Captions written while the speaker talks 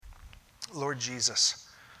Lord Jesus,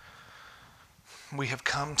 we have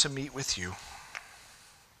come to meet with you.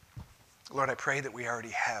 Lord, I pray that we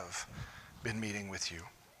already have been meeting with you.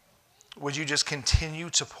 Would you just continue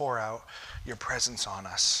to pour out your presence on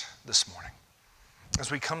us this morning?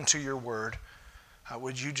 As we come to your word,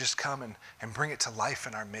 would you just come and bring it to life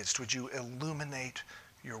in our midst? Would you illuminate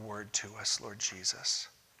your word to us, Lord Jesus?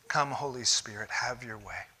 Come, Holy Spirit, have your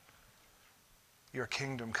way. Your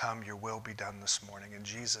kingdom come, your will be done this morning. In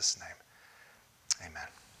Jesus' name, amen.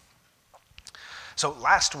 So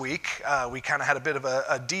last week, we kind of had a bit of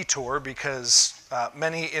a detour because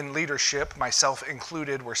many in leadership, myself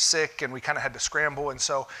included, were sick and we kind of had to scramble. And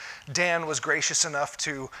so Dan was gracious enough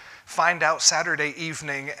to find out Saturday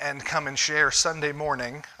evening and come and share Sunday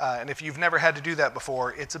morning. And if you've never had to do that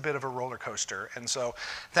before, it's a bit of a roller coaster. And so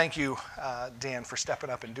thank you, Dan, for stepping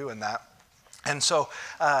up and doing that. And so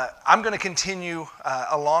I'm going to continue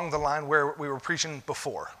along the line where we were preaching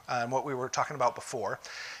before, and what we were talking about before.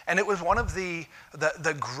 And it was one of the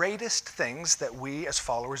greatest things that we as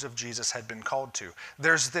followers of Jesus had been called to.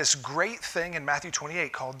 There's this great thing in Matthew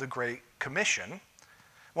 28 called the Great Commission,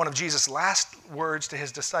 one of Jesus' last words to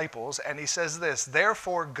his disciples, and he says this,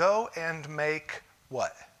 "Therefore go and make"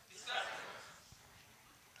 what?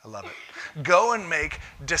 I love it. Go and make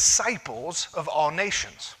disciples of all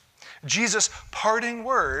nations. Jesus' parting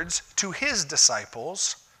words to his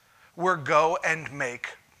disciples were go and make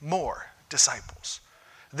more disciples.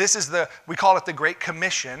 This is we call it the Great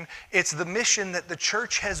Commission. It's the mission that the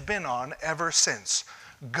church has been on ever since.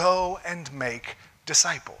 Go and make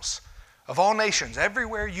disciples of all nations.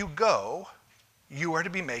 Everywhere you go, you are to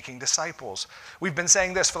be making disciples. We've been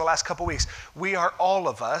saying this for the last couple weeks. We are all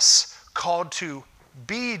of us called to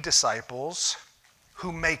be disciples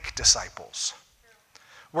who make disciples.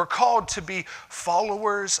 We're called to be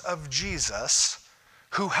followers of Jesus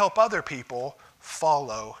who help other people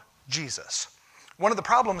follow Jesus. One of the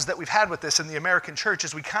problems that we've had with this in the American church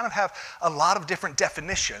is we kind of have a lot of different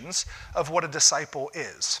definitions of what a disciple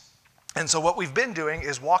is. And so what we've been doing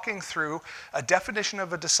is walking through a definition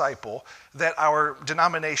of a disciple that our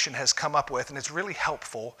denomination has come up with, and it's really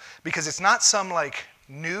helpful because it's not some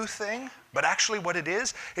new thing, but actually what it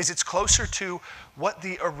is it's closer to what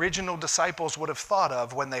the original disciples would have thought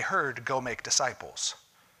of when they heard go make disciples.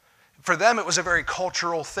 For them, it was a very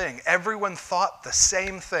cultural thing. Everyone thought the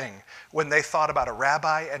same thing when they thought about a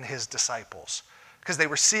rabbi and his disciples because they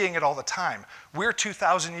were seeing it all the time. We're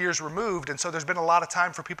 2,000 years removed, and so there's been a lot of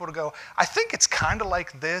time for people to go, I think it's kind of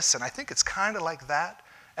like this, and I think it's kind of like that,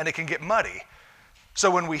 and it can get muddy.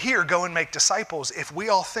 So when we hear go and make disciples, if we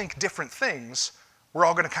all think different things, we're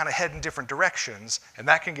all going to kind of head in different directions, and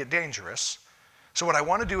that can get dangerous. So what I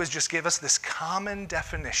want to do is just give us this common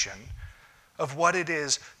definition of what it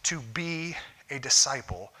is to be a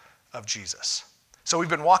disciple of Jesus. So we've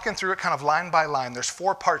been walking through it kind of line by line. There's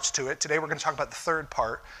 4 parts to it. Today we're going to talk about the third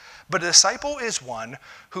part. But a disciple is one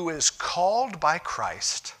who is called by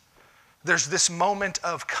Christ. There's this moment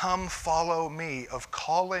of come follow me, of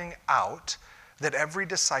calling out that every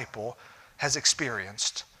disciple has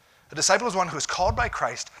experienced. A disciple is one who is called by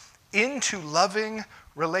Christ into loving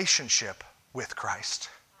relationship with Christ.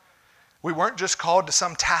 We weren't just called to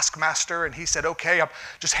some taskmaster and he said, okay, I'm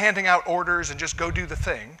just handing out orders and just go do the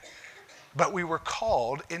thing. But we were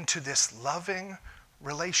called into this loving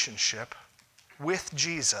relationship with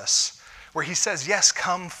Jesus where he says, yes,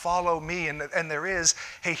 come follow me. And there is,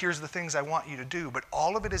 hey, here's the things I want you to do. But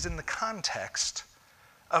all of it is in the context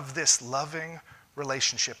of this loving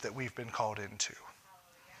relationship that we've been called into.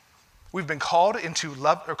 We've been called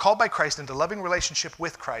by Christ into loving relationship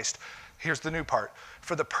with Christ. Here's the new part.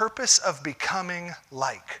 For the purpose of becoming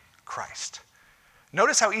like Christ.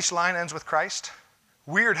 Notice how each line ends with Christ?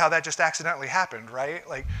 Weird how that just accidentally happened, right?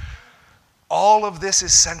 All of this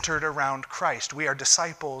is centered around Christ. We are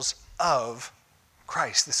disciples of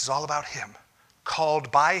Christ. This is all about him.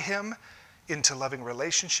 Called by him into loving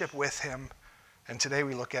relationship with him. And today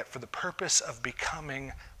we look at for the purpose of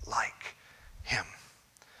becoming like him.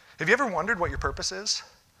 Have you ever wondered what your purpose is?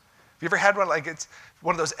 Have you ever had one, it's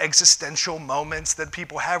one of those existential moments that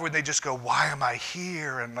people have where they just go, why am I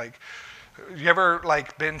here? And you ever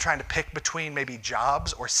been trying to pick between maybe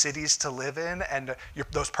jobs or cities to live in? And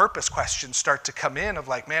those purpose questions start to come in of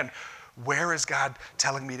man, where is God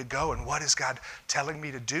telling me to go? And what is God telling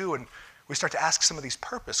me to do? And we start to ask some of these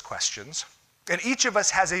purpose questions. And each of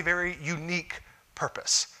us has a very unique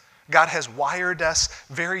purpose. God has wired us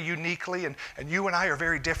very uniquely, and you and I are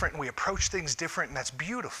very different, and we approach things different, and that's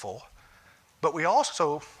beautiful. But we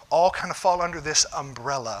also all kind of fall under this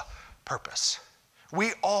umbrella purpose.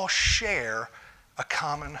 We all share a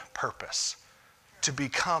common purpose. to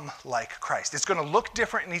become like Christ. It's going to look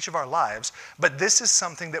different in each of our lives, but this is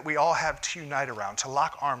something that we all have to unite around, to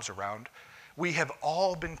lock arms around. We have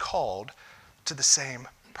all been called to the same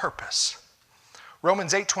purpose.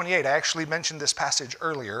 Romans 8:28, I actually mentioned this passage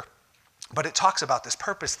earlier, but it talks about this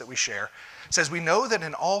purpose that we share. It says, we know that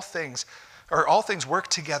in all things work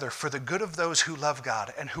together for the good of those who love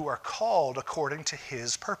God and who are called according to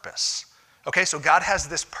his purpose. Okay, so God has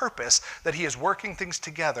this purpose that he is working things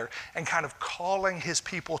together and kind of calling his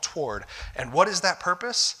people toward. And what is that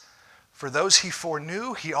purpose? For those he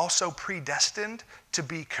foreknew, he also predestined to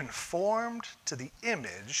be conformed to the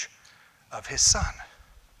image of his Son.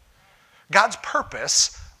 God's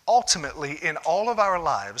purpose, ultimately, in all of our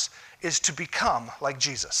lives, is to become like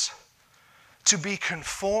Jesus, to be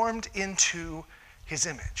conformed into his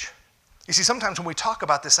image. You see, sometimes when we talk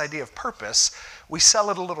about this idea of purpose, we sell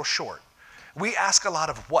it a little short. We ask a lot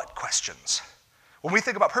of what questions. When we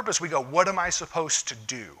think about purpose, we go, what am I supposed to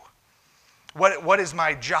do? What is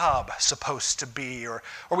my job supposed to be? Or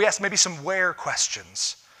we ask maybe some where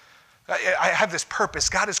questions. I have this purpose.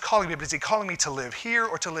 God is calling me, but is he calling me to live here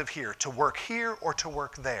or to live here? To work here or to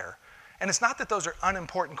work there? And it's not that those are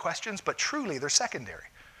unimportant questions, but truly they're secondary.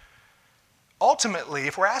 Ultimately,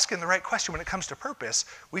 if we're asking the right question when it comes to purpose,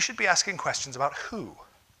 we should be asking questions about who.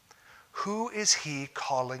 Who is he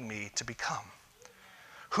calling me to become?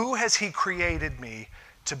 Who has he created me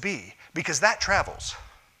to be? Because that travels.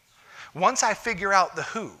 Once I figure out the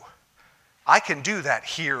who, I can do that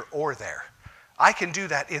here or there. I can do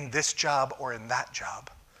that in this job or in that job.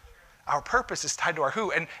 Our purpose is tied to our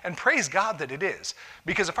who, and praise God that it is.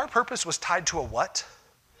 Because if our purpose was tied to a what,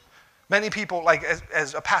 many people, like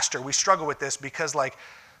as a pastor, we struggle with this because like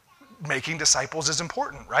making disciples is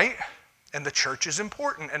important, right? And the church is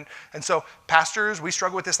important. And so pastors, we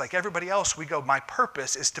struggle with this like everybody else. We go, my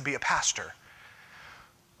purpose is to be a pastor.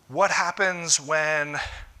 What happens when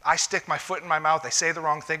I stick my foot in my mouth, I say the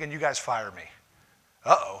wrong thing, and you guys fire me?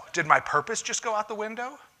 Uh-oh, did my purpose just go out the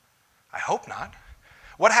window? I hope not.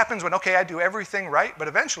 What happens when, okay, I do everything right, but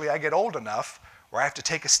eventually I get old enough where I have to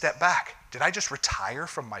take a step back? Did I just retire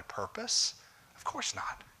from my purpose? Of course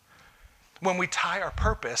not. When we tie our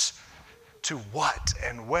purpose to what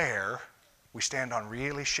and where, we stand on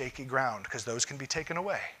really shaky ground because those can be taken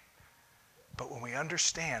away. But when we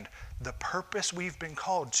understand the purpose we've been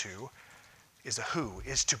called to is a who,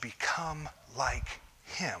 is to become like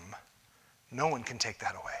him, no one can take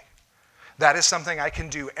that away. That is something I can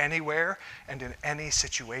do anywhere and in any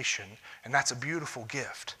situation, and that's a beautiful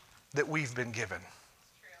gift that we've been given.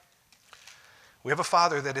 We have a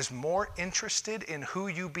Father that is more interested in who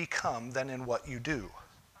you become than in what you do.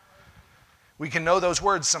 We can know those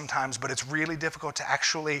words sometimes, but it's really difficult to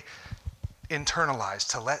actually internalize,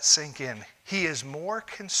 to let sink in. He is more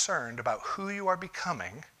concerned about who you are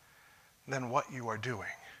becoming than what you are doing.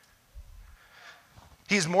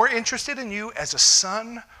 He's more interested in you as a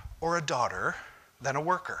son or a daughter than a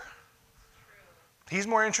worker. He's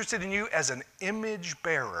more interested in you as an image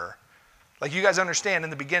bearer. Like you guys understand, in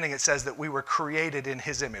the beginning it says that we were created in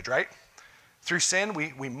his image, right? Through sin,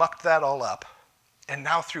 we mucked that all up. And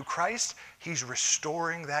now through Christ, he's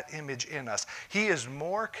restoring that image in us. He is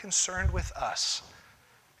more concerned with us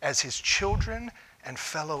as his children and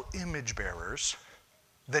fellow image bearers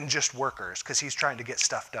than just workers, because he's trying to get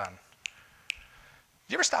stuff done.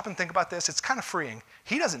 You ever stop and think about this? It's kind of freeing.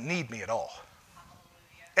 He doesn't need me at all.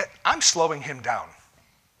 I'm slowing him down.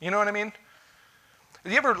 You know what I mean?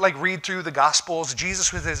 Do you ever like read through the Gospels,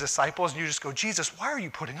 Jesus with his disciples, and you just go, Jesus, why are you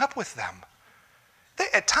putting up with them?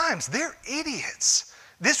 At times, they're idiots.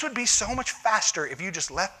 This would be so much faster if you just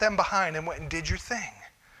left them behind and went and did your thing.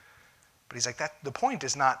 But he's like, the point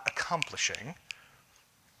is not accomplishing.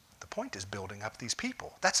 The point is building up these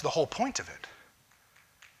people. That's the whole point of it.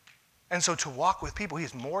 And so to walk with people, he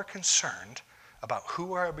is more concerned about who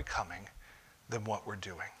we are becoming than what we're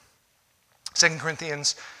doing. 2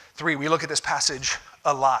 Corinthians 3, we look at this passage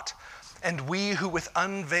a lot. And we who with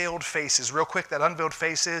unveiled faces, real quick, that unveiled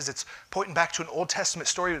faces, it's pointing back to an Old Testament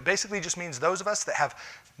story. It basically just means those of us that have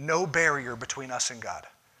no barrier between us and God.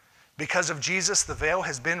 Because of Jesus, the veil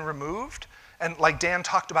has been removed. And like Dan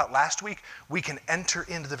talked about last week, we can enter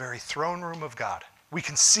into the very throne room of God. We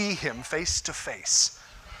can see him face to face.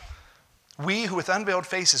 We who with unveiled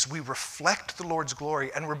faces, we reflect the Lord's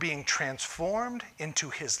glory, and we're being transformed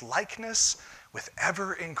into his likeness with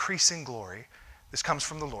ever increasing glory. This comes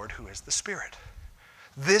from the Lord who is the Spirit.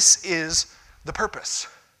 This is the purpose.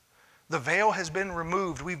 The veil has been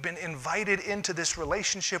removed. We've been invited into this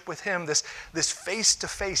relationship with him, this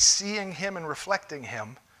face-to-face seeing him and reflecting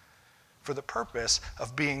him for the purpose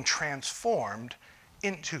of being transformed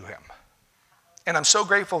into him. And I'm so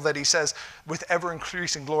grateful that he says, with ever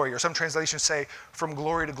increasing glory, or some translations say, from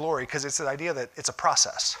glory to glory, because it's the idea that it's a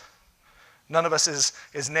process. None of us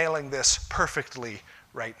is nailing this perfectly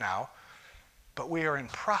right now, but we are in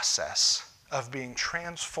process of being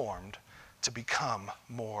transformed to become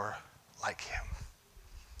more like him.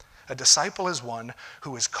 A disciple is one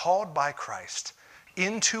who is called by Christ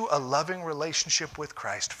into a loving relationship with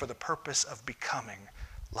Christ for the purpose of becoming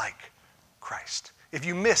like Christ. If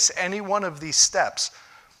you miss any one of these steps,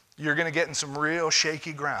 you're going to get in some real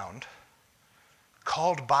shaky ground,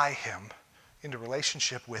 called by him into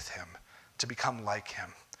relationship with him to become like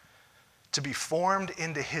him, to be formed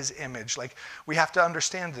into his image. Like, we have to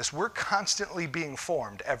understand this. We're constantly being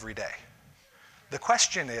formed every day. The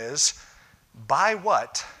question is, by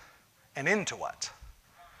what and into what?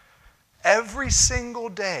 Every single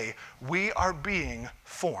day, we are being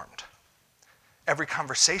formed. Every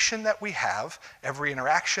conversation that we have, every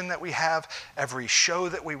interaction that we have, every show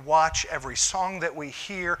that we watch, every song that we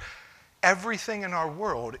hear, everything in our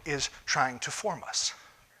world is trying to form us.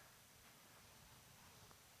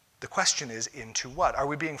 The question is, into what? Are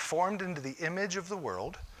we being formed into the image of the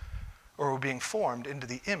world, or are we being formed into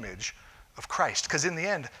the image of Christ? Because in the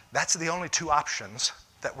end, that's the only two options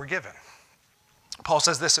that we're given. Paul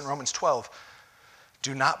says this in Romans 12,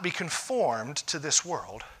 do not be conformed to this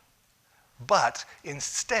world, but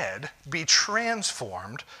instead be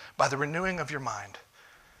transformed by the renewing of your mind,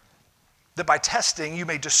 that by testing you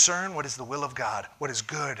may discern what is the will of God, what is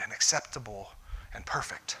good and acceptable and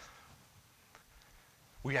perfect.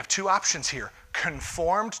 We have two options here.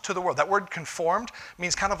 Conformed to the world. That word conformed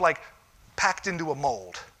means kind of like packed into a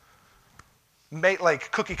mold. Made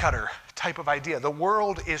like cookie cutter type of idea. The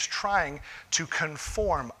world is trying to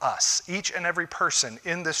conform us, each and every person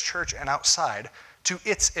in this church and outside, to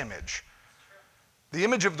its image. The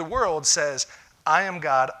image of the world says, I am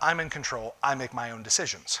God, I'm in control, I make my own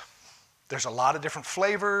decisions. There's a lot of different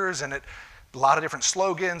flavors and a lot of different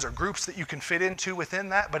slogans or groups that you can fit into within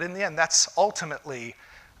that, but in the end, that's ultimately,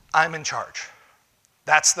 I'm in charge.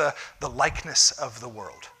 That's the likeness of the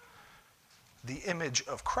world. The image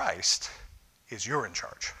of Christ is you're in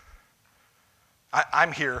charge.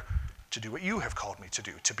 I'm here to do what you have called me to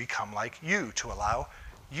do, to become like you, to allow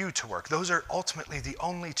you to work. Those are ultimately the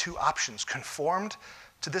only two options, conformed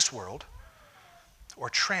to this world or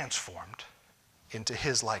transformed into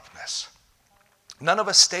his likeness. None of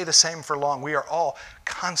us stay the same for long. We are all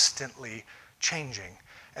constantly changing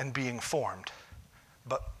and being formed.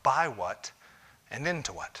 But by what and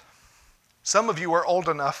into what? Some of you are old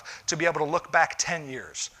enough to be able to look back 10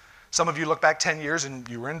 years. Some of you look back 10 years and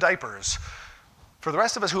you were in diapers. For the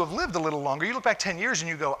rest of us who have lived a little longer, you look back 10 years and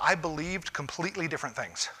you go, I believed completely different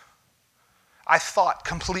things. I thought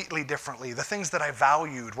completely differently. The things that I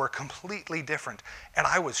valued were completely different. And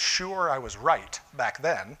I was sure I was right back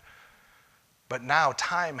then. But now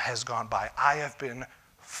time has gone by. I have been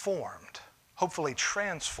formed, hopefully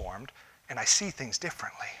transformed, and I see things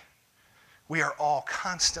differently. We are all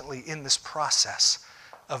constantly in this process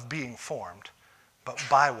of being formed. But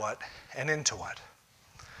by what and into what?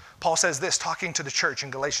 Paul says this, talking to the church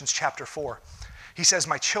in Galatians chapter 4. He says,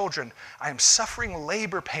 my children, I am suffering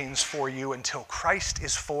labor pains for you until Christ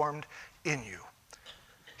is formed in you.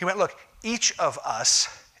 He went, look, each of us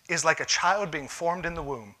is like a child being formed in the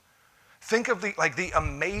womb. Think of the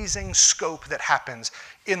amazing scope that happens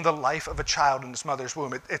in the life of a child in its mother's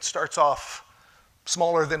womb. It starts off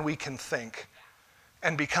smaller than we can think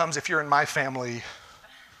and becomes, if you're in my family,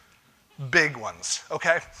 big ones,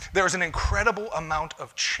 okay? There's an incredible amount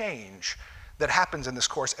of change that happens in this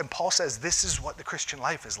course, and Paul says this is what the Christian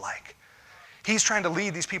life is like. He's trying to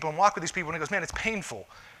lead these people and walk with these people, and he goes, man, it's painful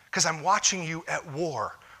because I'm watching you at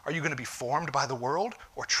war. Are you going to be formed by the world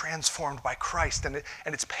or transformed by Christ? And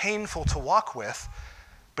it's painful to walk with,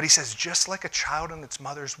 but he says, just like a child in its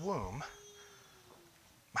mother's womb,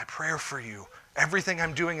 my prayer for you, everything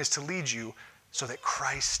I'm doing is to lead you so that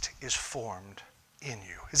Christ is formed in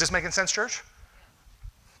you. Is this making sense, church?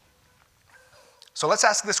 So let's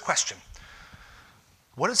ask this question.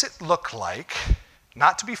 What does it look like,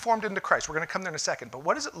 not to be formed into Christ, we're going to come there in a second, but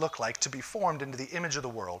what does it look like to be formed into the image of the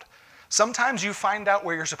world? Sometimes you find out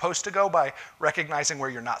where you're supposed to go by recognizing where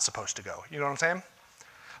you're not supposed to go. You know what I'm saying?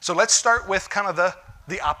 So let's start with kind of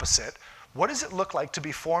the opposite. What does it look like to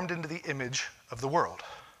be formed into the image of the world?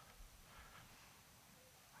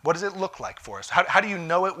 What does it look like for us? How do you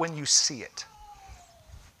know it when you see it?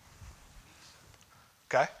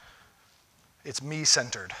 Okay? It's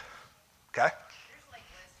me-centered. Okay? There's like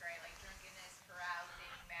lists, right? Like drunkenness,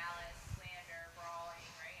 carousing, malice, slander, brawling,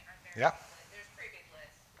 right? Aren't there? Yeah. There's pretty big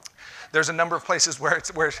lists. There's a number of places where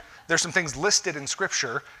there's some things listed in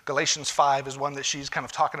Scripture. Galatians 5 is one that she's kind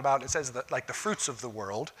of talking about. It says that like the fruits of the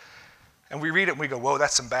world. And we read it and we go, whoa,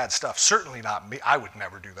 that's some bad stuff. Certainly not me. I would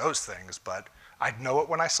never do those things, but I'd know it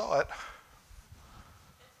when I saw it.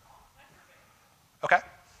 Okay.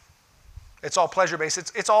 It's all pleasure-based.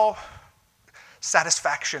 It's all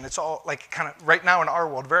satisfaction. It's all like kind of right now in our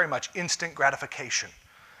world, very much instant gratification.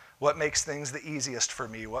 What makes things the easiest for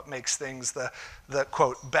me? What makes things the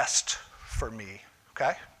quote, best for me?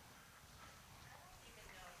 Okay? Even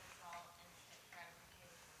know if it's all instant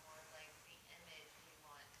gratification or like the image we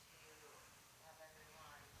want to have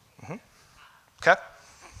everyone to have. Okay?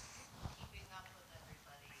 Keeping up with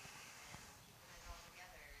everybody and keeping it all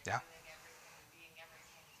together, Yeah. doing everything and being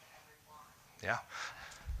everything to everyone. Yeah. I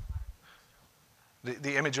think a lot of people struggle with that.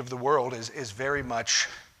 The image of the world is very much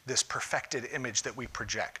this perfected image that we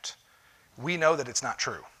project. We know that it's not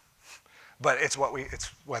true, but it's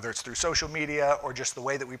whether it's through social media or just the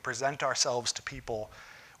way that we present ourselves to people,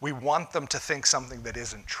 we want them to think something that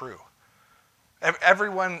isn't true.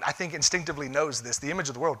 Everyone, I think, instinctively knows this. The image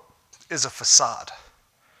of the world is a facade.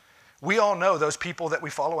 We all know those people that we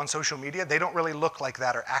follow on social media, they don't really look like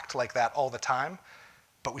that or act like that all the time,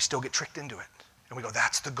 but we still get tricked into it. And we go,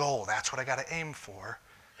 that's the goal, that's what I gotta aim for.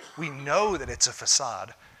 We know that it's a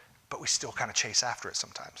facade, but we still kind of chase after it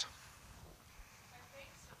sometimes. I think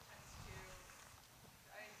sometimes too,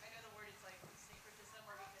 I know the word is like syncretism,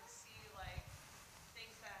 where we can see like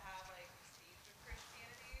things that have like received of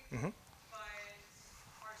Christianity, but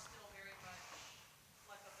are still very much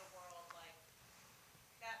like of the world. Like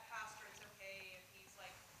that pastor, it's okay if he's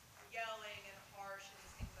like yelling and harsh and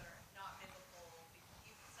these things that are not biblical.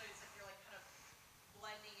 So it's like you're like kind of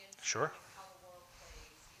blending into Sure. like how the world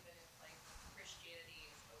plays, even if like Christianity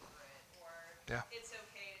is over it, or Yeah. it's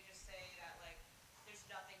okay to just say that like there's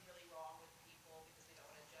nothing really wrong with people because we don't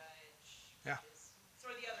want to judge. Yeah. Which is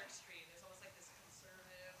sort of the other extreme. There's almost like this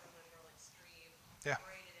conservative or liberal extreme Yeah.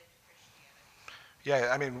 braided into Christianity.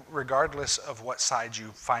 Yeah, I mean, regardless of what side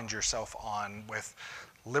you find yourself on with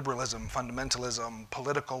liberalism, fundamentalism,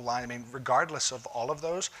 political line, I mean, regardless of all of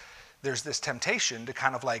those, there's this temptation to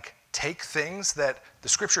kind of like take things that the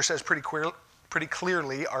scripture says pretty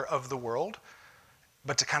clearly are of the world,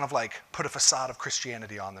 but to kind of like put a facade of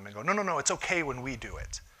Christianity on them and go, no, it's okay when we do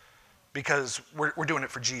it because we're doing it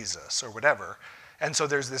for Jesus or whatever. And so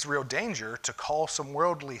there's this real danger to call some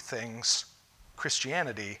worldly things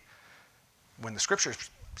Christianity when the scriptures,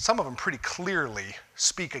 some of them pretty clearly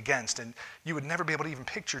speak against, and you would never be able to even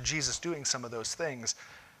picture Jesus doing some of those things.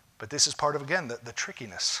 But this is part of, again, the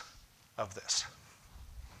trickiness of this.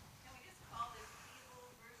 Can we just call this evil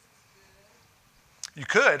versus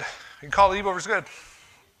good You can call it evil versus good.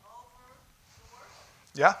 over the world?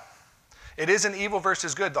 Yeah. It is an evil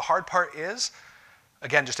versus good. The hard part is,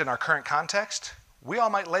 again, just in our current context, we all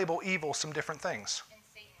might label evil some different things. And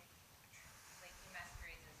Satan, like he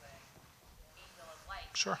masquerades as an angel of light.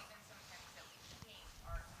 Sure. Even sometimes that we think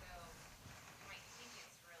are so, you might think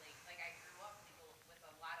it's really, like I grew up with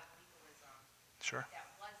a lot of legalism Sure. that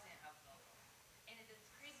wasn't of the Lord. And the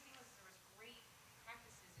crazy thing was there was great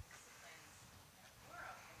practices and disciplines that were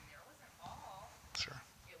of him. There wasn't all. Sure.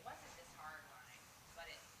 It wasn't this hard line, but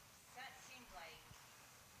it seemed like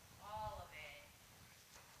all of it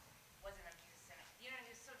wasn't of Jesus in it. You know,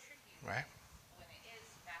 it's so tricky Right. when it is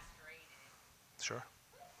masqueraded. Sure.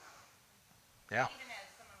 Yeah. Even as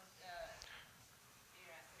someone was, as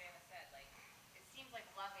Savannah said, like it seems like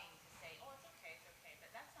loving to say, "Oh, it's okay," but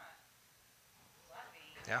that's not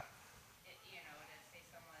loving. Yeah. To say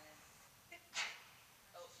someone is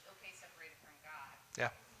okay separated from God. Yeah.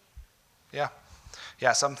 Yeah.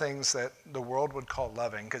 Yeah, some things that the world would call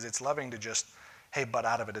loving, because it's loving to just, hey, butt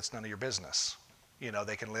out of it, it's none of your business. You know,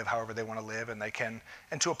 they can live however they want to live, and they can,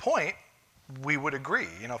 and to a point, we would agree.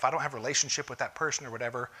 You know, if I don't have a relationship with that person or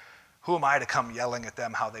whatever, who am I to come yelling at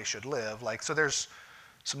them how they should live? Like, so there's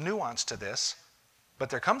some nuance to this, but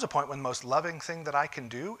there comes a point when the most loving thing that I can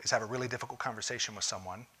do is have a really difficult conversation with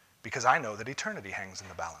someone because I know that eternity hangs in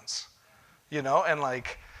the balance. You know, and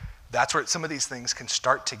like, that's where some of these things can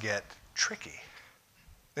start to get tricky.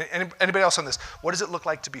 Anybody else on this? What does it look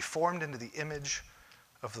like to be formed into the image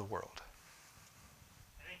of the world?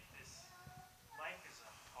 I think this life is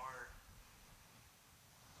a hard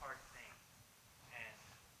thing, and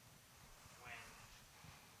when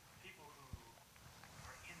people who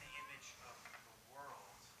are in the image of the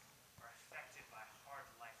world are affected by hard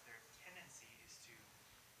life, their tendency is to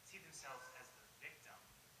see themselves as the victim,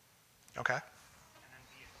 Okay. and then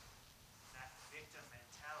that victim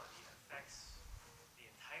mentality affects the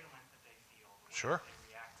entitlement that they feel, the way Sure. that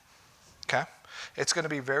they react to things. Okay. It's going to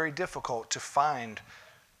be very difficult to find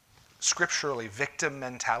scripturally victim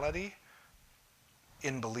mentality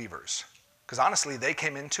in believers. Because honestly, they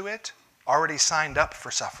came into it already signed up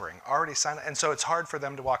for suffering, already signed up. And so it's hard for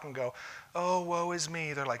them to walk and go, oh, woe is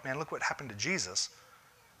me. They're like, man, look what happened to Jesus.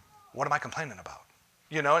 What am I complaining about?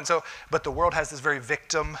 You know, and so, but the world has this very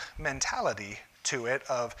victim mentality to it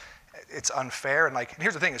of it's unfair. And like, and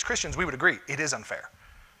here's the thing, as Christians, we would agree, it is unfair.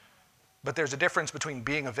 But there's a difference between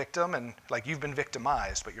being a victim and like you've been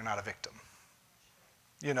victimized, but you're not a victim.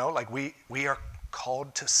 You know, like we are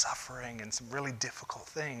called to suffering and some really difficult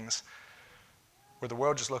things where the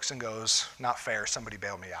world just looks and goes, not fair, somebody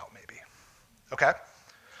bail me out maybe. Okay?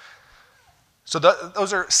 So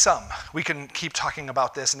those are some. We can keep talking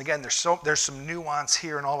about this. And again, there's some nuance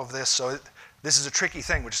here in all of this. So this is a tricky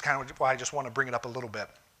thing, which is kind of why I just want to bring it up a little bit.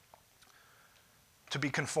 To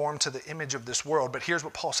be conformed to the image of this world. But here's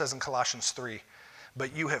what Paul says in Colossians 3.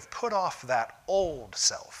 But you have put off that old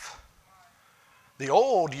self. The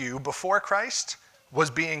old you before Christ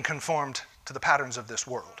was being conformed to the patterns of this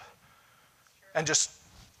world. And just,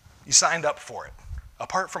 you signed up for it.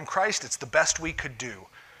 Apart from Christ, it's the best we could do,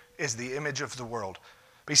 is the image of the world.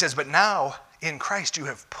 But he says, but now in Christ you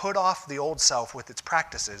have put off the old self with its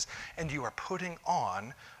practices, and you are putting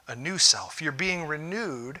on a new self. You're being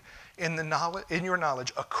renewed in your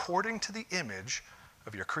knowledge according to the image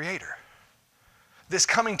of your Creator. This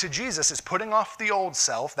coming to Jesus is putting off the old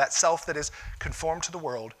self, that self that is conformed to the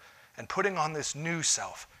world, and putting on this new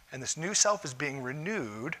self. And this new self is being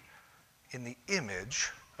renewed in the image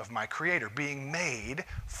of my Creator, being made,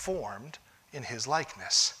 formed in his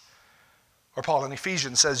likeness. Or Paul in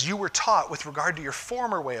Ephesians says, you were taught with regard to your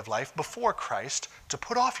former way of life before Christ to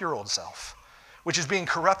put off your old self, which is being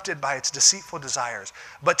corrupted by its deceitful desires,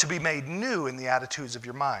 but to be made new in the attitudes of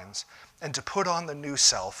your minds, and to put on the new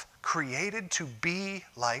self, created to be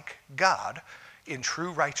like God in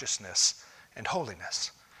true righteousness and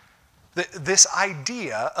holiness. This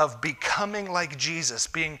idea of becoming like Jesus,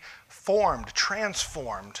 being formed,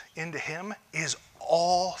 transformed into him, is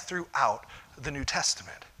all throughout the New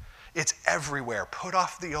Testament. It's everywhere. Put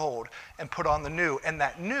off the old and put on the new. And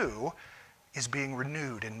that new is being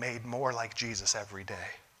renewed and made more like Jesus every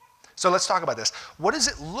day. So let's talk about this. What does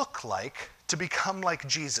it look like to become like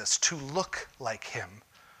Jesus, to look like him?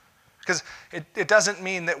 Because it doesn't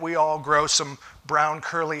mean that we all grow some brown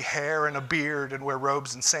curly hair and a beard and wear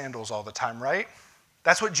robes and sandals all the time, right?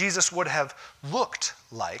 That's what Jesus would have looked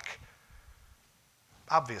like.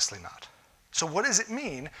 Obviously not. So what does it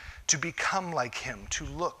mean to become like him, to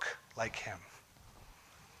look like him?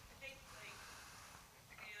 I think,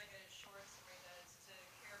 maybe like a short summary does, to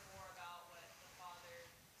care more about what the Father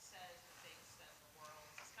says and thinks than the world.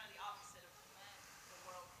 It's kind of the opposite of the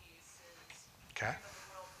world piece is Okay. care about the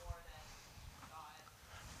world more than God.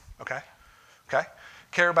 Okay. Okay.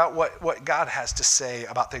 Care about what God has to say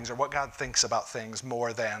about things or what God thinks about things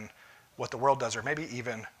more than what the world does or maybe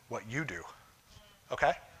even what you do.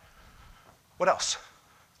 Okay? What else?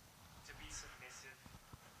 To be submissive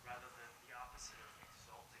rather than the opposite of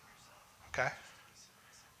exalting yourself. Okay. Just to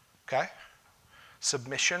be submissive. Okay.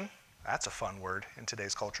 Submission. That's a fun word in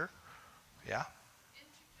today's culture. Yeah.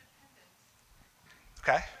 Interdependence.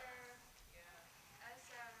 Okay. Where, as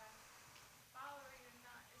a follower, it's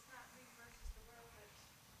not me versus the world, but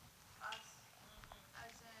us.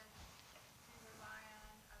 As in, we rely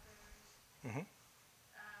on others. Mm-hmm.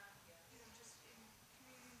 Just in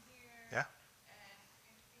community here. Yeah. And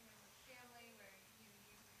with family, where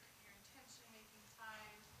your intention, making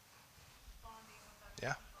time, bonding with other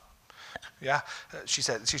Yeah. people. Yeah, she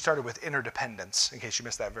started with interdependence, in case you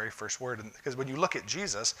missed that very first word. And because when you look at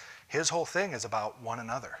Jesus, his whole thing is about one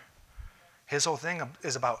another. His whole thing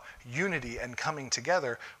is about unity and coming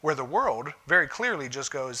together, where the world very clearly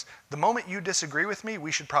just goes, the moment you disagree with me,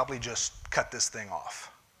 we should probably just cut this thing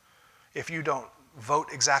off. If you don't vote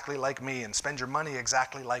exactly like me and spend your money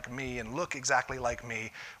exactly like me and look exactly like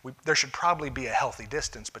me, there should probably be a healthy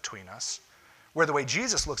distance between us. Where the way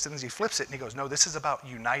Jesus looks at it is he flips it and he goes, no, this is about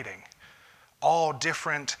uniting. All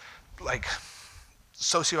different, like,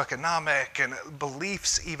 socioeconomic and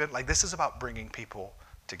beliefs even, like, this is about bringing people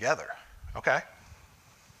together. Okay?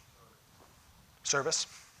 Service?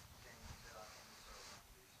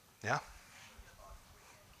 Yeah?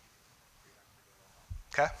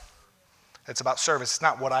 Okay? It's about service. It's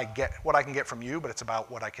not what I can get from you, but it's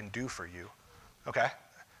about what I can do for you. Okay?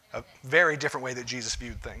 A very different way that Jesus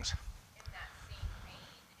viewed things. In that same vein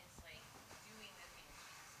is like doing the things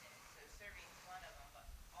Jesus did. So serving is one of them, but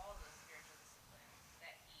all the spiritual disciplines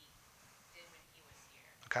that he did when he was here.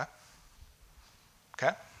 Okay?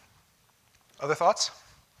 Okay? Other thoughts?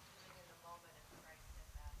 Living in the moment of Christ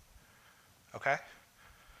ambassador. Okay?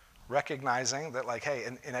 recognizing that, like, hey,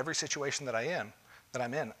 in every situation that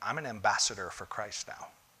I'm in, I'm an ambassador for Christ now.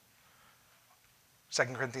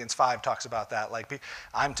 2 Corinthians 5 talks about that. Like,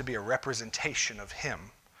 I'm to be a representation of him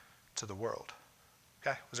to the world.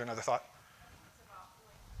 Okay, was there another thought? It's about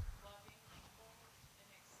like loving people and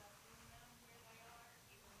accepting them where they are,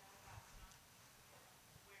 even though that's not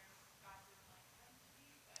where God would like them to be,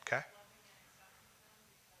 but Okay. loving and accepting them,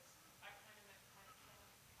 because I kind of am kind of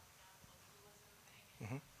comes down to the legalism thing, and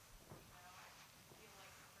I feel like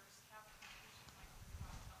the first half of the conversation might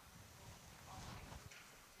was about telling people all the things that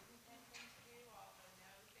Jesus didn't want them to do, all the no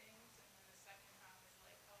things, and then the second half is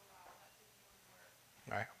like, oh wow, that didn't really work.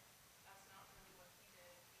 All right. That's not really what he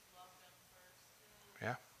did. He loved them first.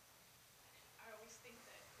 Yeah. I always think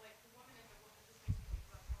that, like, the woman at the well, this makes me think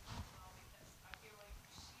about the woman at the well, because I feel like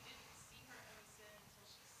she didn't see her own sin until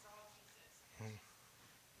she saw Jesus, and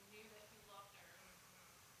she knew that he loved her and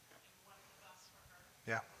wanted the best for her.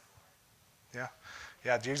 Yeah. Yeah.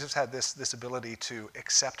 Yeah, Jesus had this ability to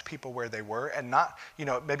accept people where they were, and not,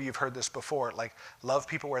 maybe you've heard this before, like, love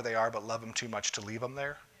people where they are, but love them too much to leave them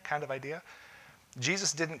there kind of idea.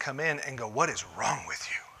 Jesus didn't come in and go, what is wrong with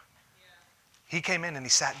you? He came in and he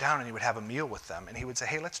sat down and he would have a meal with them, and he would say,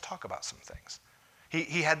 hey, let's talk about some things.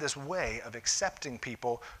 He had this way of accepting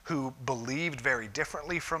people who believed very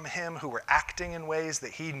differently from him, who were acting in ways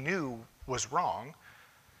that he knew was wrong,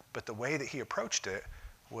 but the way that he approached it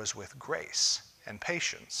was with grace and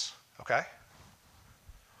patience. Okay?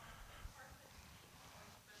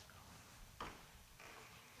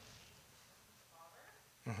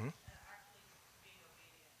 Mm-hmm.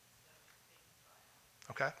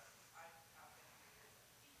 Okay.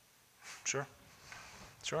 Sure.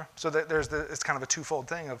 Sure. So it's kind of a twofold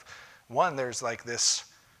thing of, one, there's like this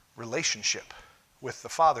relationship with the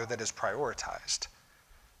Father that is prioritized.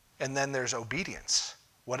 And then there's obedience.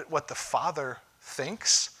 What the Father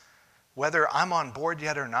thinks, whether I'm on board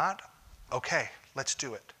yet or not, okay, let's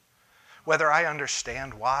do it. Whether I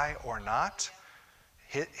understand why or not,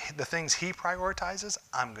 the things he prioritizes,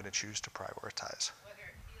 I'm going to choose to prioritize. Whether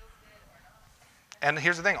it feels good or not. And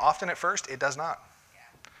here's the thing, often at first, it does not. Yeah.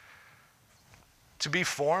 To be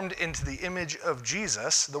formed into the image of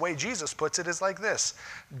Jesus, the way Jesus puts it is like this: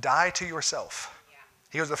 die to yourself. Yeah.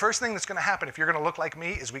 He goes, the first thing that's going to happen if you're going to look like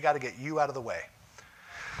me is we got to get you out of the way.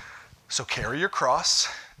 So carry your cross,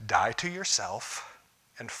 die to yourself,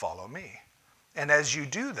 and follow me. And as you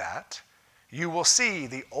do that, you will see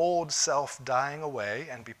the old self dying away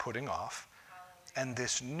and be putting off, and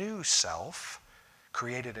this new self,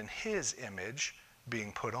 created in his image,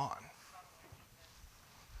 being put on.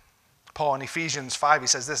 Paul in Ephesians 5, he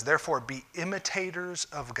says this: therefore be imitators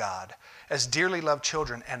of God as dearly loved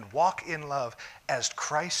children, and walk in love as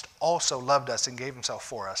Christ also loved us and gave himself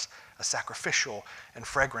for us, a sacrificial and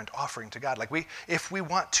fragrant offering to God. Like, if we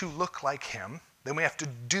want to look like him, then we have to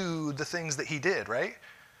do the things that he did, right?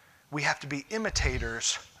 We have to be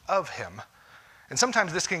imitators of him. And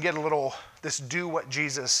sometimes this can get a little, this do what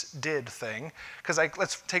Jesus did thing. Because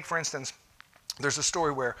let's take, for instance, there's a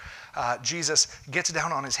story where Jesus gets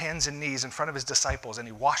down on his hands and knees in front of his disciples and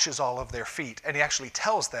he washes all of their feet. And he actually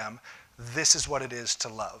tells them, this is what it is to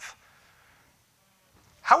love.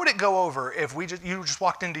 How would it go over if you just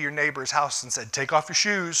walked into your neighbor's house and said, take off your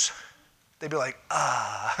shoes? They'd be like,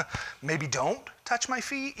 maybe don't touch my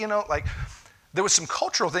feet? There was some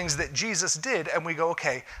cultural things that Jesus did, and we go,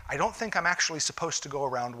 okay, I don't think I'm actually supposed to go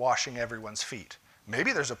around washing everyone's feet.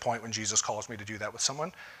 Maybe there's a point when Jesus calls me to do that with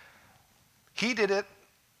someone. He did it,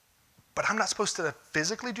 but I'm not supposed to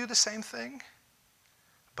physically do the same thing.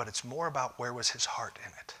 But it's more about where was his heart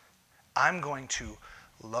in it. I'm going to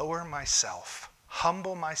lower myself,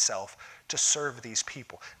 humble myself to serve these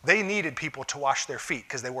people. They needed people to wash their feet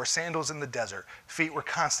because they wore sandals in the desert. Feet were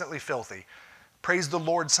constantly filthy. Praise the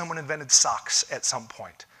Lord, someone invented socks at some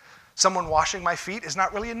point. Someone washing my feet is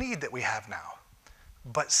not really a need that we have now.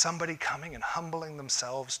 But somebody coming and humbling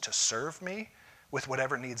themselves to serve me with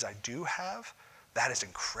whatever needs I do have, that is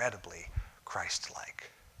incredibly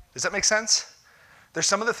Christ-like. Does that make sense? There's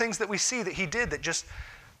some of the things that we see that he did that just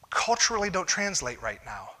culturally don't translate right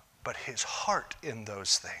now, but his heart in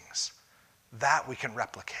those things, that we can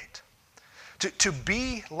replicate. To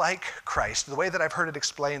be like Christ, the way that I've heard it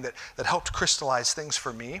explained that helped crystallize things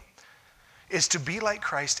for me, is to be like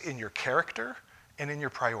Christ in your character and in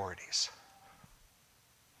your priorities.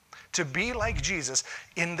 To be like Jesus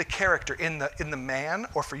in the character, in the man,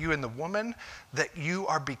 or for you in the woman, that you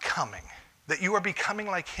are becoming. That you are becoming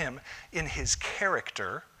like him in his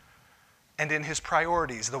character and in his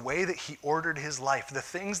priorities, the way that he ordered his life, the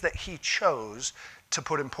things that he chose to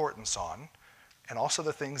put importance on, and also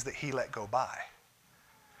the things that he let go by.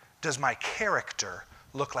 Does my character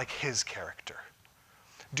look like his character?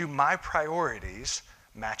 Do my priorities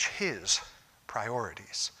match his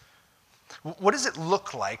priorities? What does it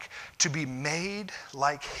look like to be made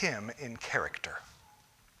like him in character?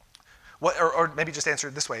 Or maybe just answer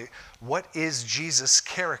it this way. What is Jesus'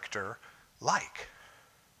 character like?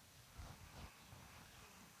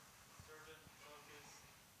 Servant focus.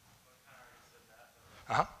 Well, I kind of already said that,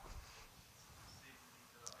 but Uh-huh. seeing the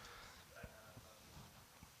needs of others, that kind of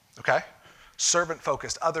focus. Okay. Servant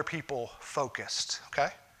focused, other people focused. Okay.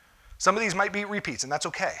 Some of these might be repeats, and that's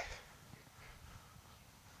okay.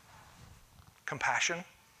 Compassion,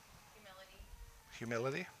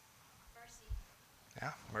 humility, Mercy.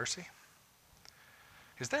 yeah, mercy.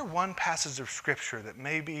 Is there one passage of scripture that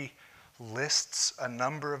maybe lists a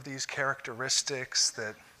number of these characteristics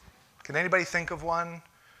that, can anybody think of one? Be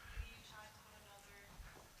kind to one another,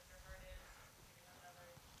 if your heart is giving one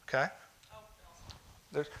another. Okay. Oh,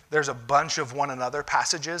 and also. There's a bunch of one another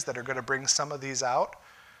passages that are going to bring some of these out.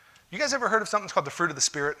 You guys ever heard of something called the fruit of the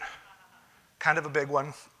Spirit? Kind of a big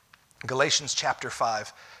one. Galatians chapter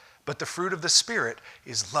 5. But the fruit of the Spirit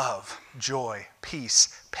is love, joy,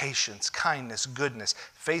 peace, patience, kindness, goodness,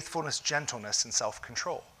 faithfulness, gentleness, and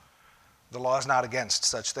self-control. The law is not against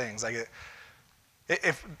such things. Like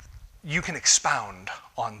if you can expound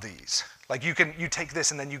on these. Like you take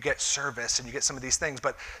this and then you get service and you get some of these things.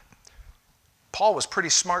 But Paul was pretty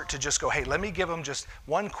smart to just go, hey, let me give them just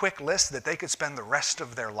one quick list that they could spend the rest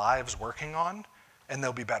of their lives working on, and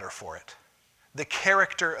they'll be better for it. The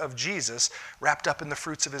character of Jesus wrapped up in the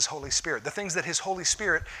fruits of his Holy Spirit. The things that his Holy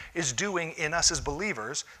Spirit is doing in us as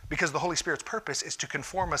believers, because the Holy Spirit's purpose is to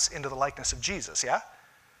conform us into the likeness of Jesus, yeah?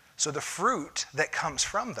 So the fruit that comes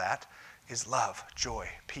from that is love, joy,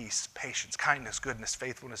 peace, patience, kindness, goodness,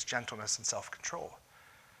 faithfulness, gentleness, and self-control.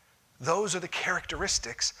 Those are the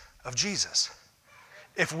characteristics of Jesus.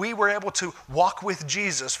 If we were able to walk with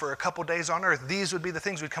Jesus for a couple days on earth, these would be the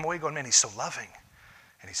things we'd come away going, man, he's so loving,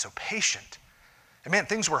 and he's so patient. And man,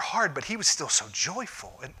 things were hard, but he was still so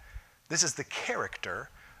joyful. And this is the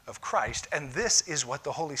character of Christ, and this is what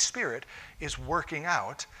the Holy Spirit is working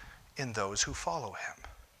out in those who follow him,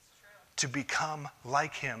 to become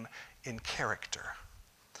like him in character.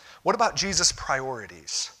 What about Jesus'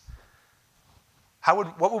 priorities?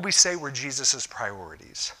 What would we say were Jesus'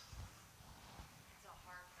 priorities? It's a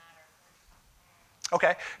heart matter first.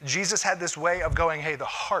 Okay, Jesus had this way of going, hey, the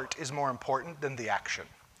heart is more important than the action.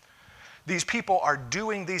 These people are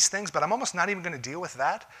doing these things, but I'm almost not even going to deal with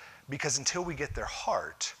that, because until we get their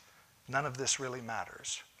heart, none of this really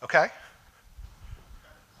matters. Okay?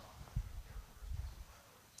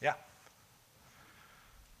 Yeah.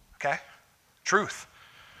 Okay? Truth.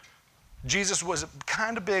 Jesus was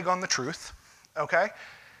kind of big on the truth. Okay?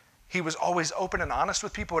 He was always open and honest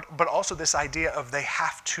with people, but also this idea of they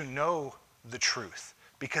have to know the truth,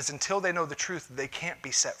 because until they know the truth, they can't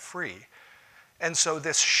be set free. And so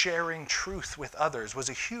this sharing truth with others was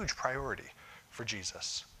a huge priority for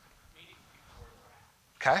Jesus.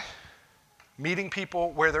 Okay? Meeting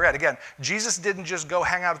people where they're at. Again, Jesus didn't just go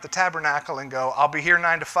hang out at the tabernacle and go, I'll be here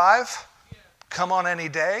 9 to 5. Come on any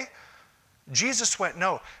day. Jesus went,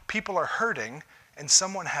 no, people are hurting and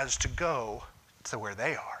someone has to go to where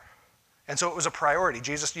they are. And so it was a priority.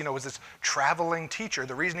 Jesus, was this traveling teacher.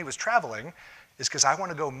 The reason he was traveling is because I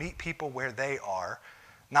want to go meet people where they are,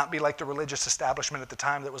 not be like the religious establishment at the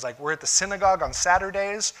time that was like, we're at the synagogue on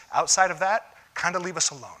Saturdays. Outside of that, kind of leave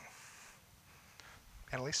us alone.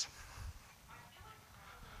 Annalise?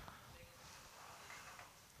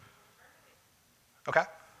 Okay.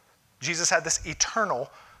 Jesus had this eternal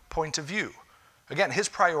point of view. Again, his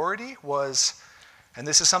priority was, and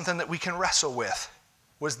this is something that we can wrestle with,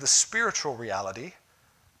 was the spiritual reality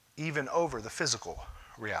even over the physical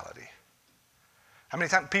reality. How many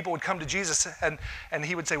times people would come to Jesus and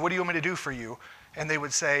he would say, what do you want me to do for you? And they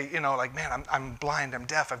would say, man, I'm blind, I'm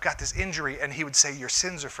deaf, I've got this injury. And he would say, your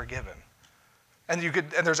sins are forgiven. And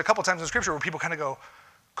there's a couple times in Scripture where people kind of go,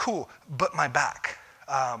 cool, but my back.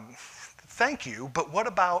 Thank you, but what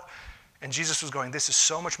about, and Jesus was going, this is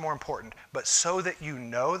so much more important, but so that you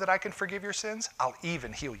know that I can forgive your sins, I'll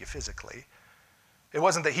even heal you physically. It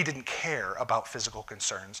wasn't that he didn't care about physical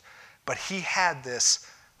concerns, but he had this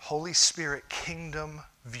Holy Spirit kingdom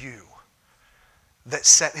view that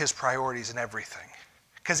set his priorities in everything.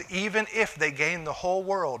 Because even if they gain the whole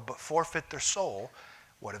world but forfeit their soul,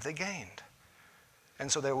 what have they gained?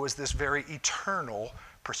 And so there was this very eternal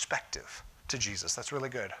perspective to Jesus. That's really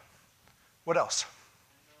good. What else?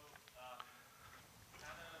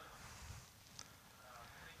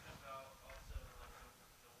 Thinking about also like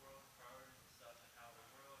the world's priorities and stuff, and how the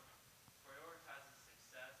world prioritizes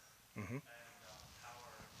success and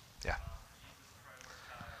power. Yeah. Jesus prioritized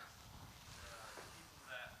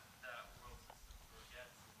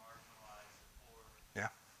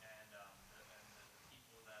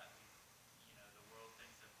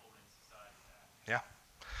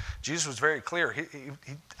Jesus was very clear. He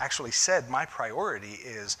actually said, my priority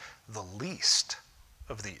is the least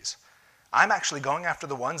of these. I'm actually going after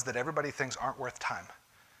the ones that everybody thinks aren't worth time.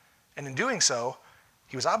 And in doing so,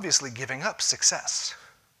 he was obviously giving up success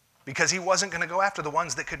because he wasn't going to go after the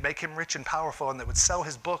ones that could make him rich and powerful and that would sell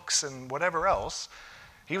his books and whatever else.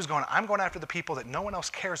 He was going, I'm going after the people that no one else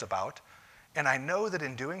cares about, and I know that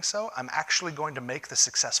in doing so, I'm actually going to make the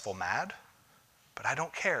successful mad, but I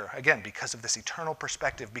don't care, again, because of this eternal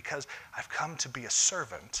perspective, because I've come to be a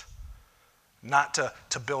servant, not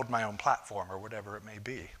to build my own platform or whatever it may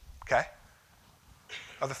be, okay?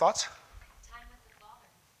 Other thoughts? Time with the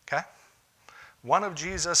Father. Okay. One of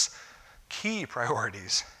Jesus' key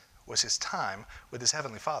priorities was his time with his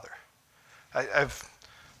Heavenly Father.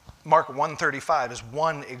 Mark 1:35 is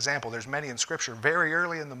one example. There's many in Scripture. Very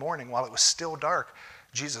early in the morning, while it was still dark,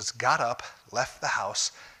 Jesus got up, left the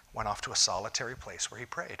house, went off to a solitary place where he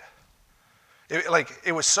prayed.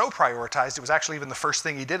 It was so prioritized, it was actually even the first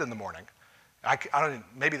thing he did in the morning.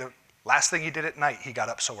 Maybe the last thing he did at night, he got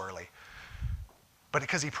up so early. But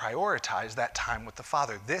because he prioritized that time with the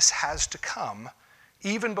Father, this has to come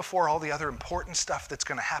even before all the other important stuff that's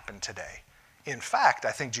going to happen today. In fact,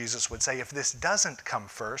 I think Jesus would say, if this doesn't come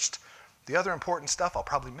first, the other important stuff I'll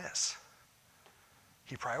probably miss.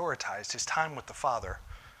 He prioritized his time with the Father.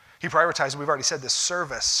 He prioritized, we've already said this,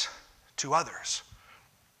 service to others.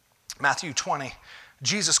 Matthew 20,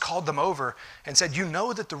 Jesus called them over and said, you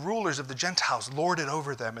know that the rulers of the Gentiles lord it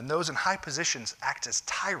over them, and those in high positions act as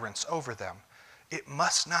tyrants over them. It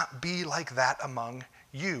must not be like that among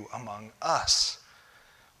you, among us.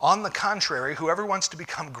 On the contrary, whoever wants to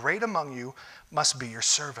become great among you must be your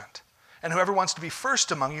servant. And whoever wants to be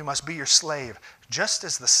first among you must be your slave, just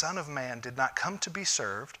as the Son of Man did not come to be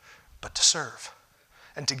served, but to serve,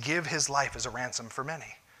 and to give his life as a ransom for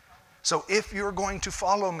many. So if you're going to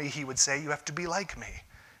follow me, he would say, you have to be like me.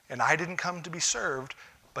 And I didn't come to be served,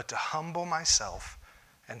 but to humble myself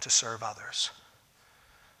and to serve others.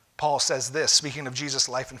 Paul says this, speaking of Jesus'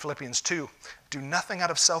 life in Philippians 2, do nothing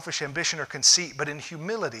out of selfish ambition or conceit, but in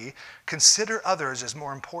humility consider others as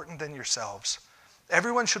more important than yourselves.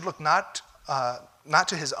 Everyone should look not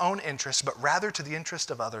to his own interest, but rather to the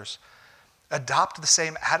interest of others. Adopt the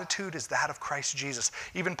same attitude as that of Christ Jesus.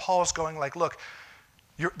 Even Paul's going like, look,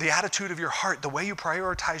 the attitude of your heart, the way you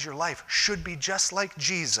prioritize your life should be just like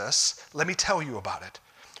Jesus. Let me tell you about it.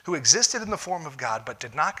 Who existed in the form of God, but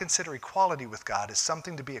did not consider equality with God as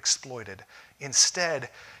something to be exploited. Instead,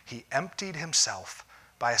 he emptied himself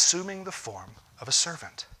by assuming the form of a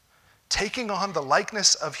servant, taking on the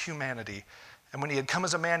likeness of humanity. And when he had come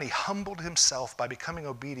as a man, he humbled himself by becoming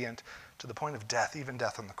obedient to the point of death, even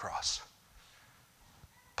death on the cross.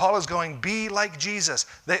 Paul is going, be like Jesus.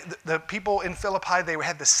 The people in Philippi, they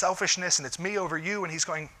had this selfishness, and it's me over you. And he's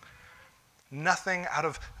going, nothing out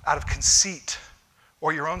of conceit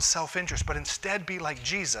or your own self-interest, but instead be like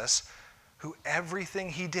Jesus, who everything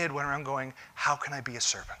he did went around going, how can I be a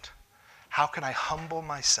servant? How can I humble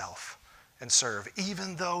myself and serve?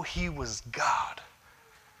 Even though he was God,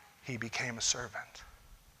 he became a servant.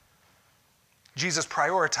 Jesus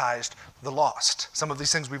prioritized the lost. Some of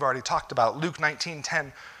these things we've already talked about. Luke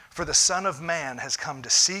 19:10, for the Son of Man has come to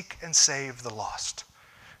seek and save the lost.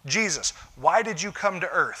 Jesus, why did you come to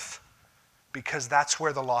earth? Because that's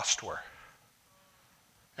where the lost were.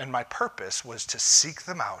 And my purpose was to seek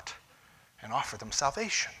them out and offer them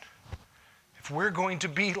salvation. If we're going to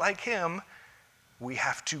be like him, we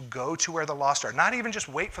have to go to where the lost are. Not even just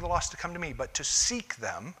wait for the lost to come to me, but to seek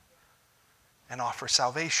them and offer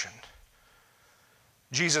salvation.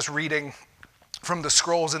 Jesus reading from the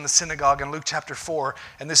scrolls in the synagogue in Luke chapter 4,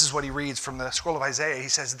 and this is what he reads from the scroll of Isaiah. He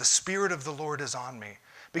says, the Spirit of the Lord is on me,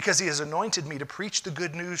 because he has anointed me to preach the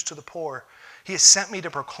good news to the poor. He has sent me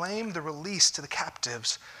to proclaim the release to the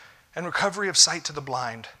captives and recovery of sight to the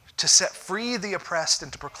blind, to set free the oppressed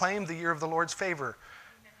and to proclaim the year of the Lord's favor.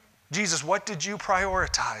 Jesus, what did you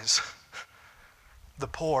prioritize? The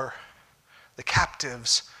poor, the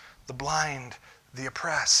captives, the blind, the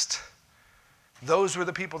oppressed. Those were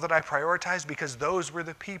the people that I prioritized because those were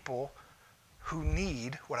the people who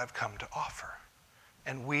need what I've come to offer.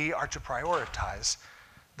 And we are to prioritize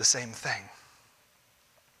the same thing.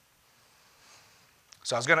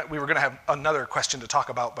 So we were going to have another question to talk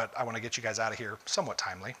about, but I want to get you guys out of here somewhat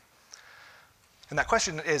timely. And that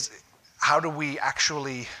question is, how do we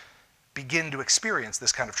actually begin to experience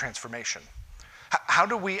this kind of transformation? How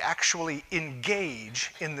do we actually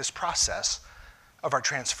engage in this process of our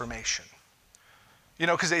transformation? You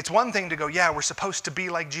know, because it's one thing to go, yeah, we're supposed to be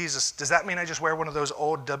like Jesus. Does that mean I just wear one of those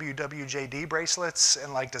old WWJD bracelets?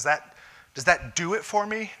 And like, does that do it for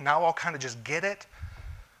me? Now I'll kind of just get it?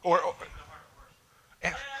 Or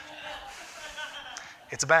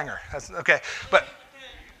It's a banger. That's okay. But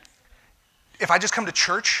if I just come to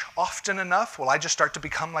church often enough, will I just start to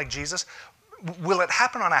become like Jesus? Will it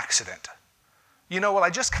happen on accident? Will I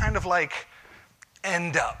just kind of like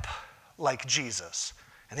end up like Jesus?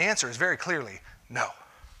 And the answer is very clearly no.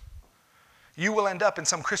 You will end up in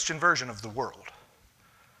some Christian version of the world.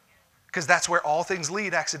 Because that's where all things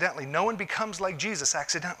lead accidentally. No one becomes like Jesus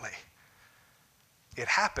accidentally. It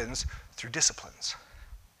happens through disciplines.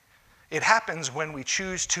 It happens when we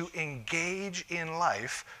choose to engage in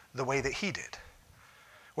life the way that he did.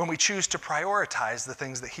 When we choose to prioritize the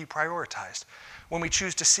things that he prioritized. When we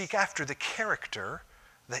choose to seek after the character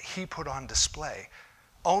that he put on display.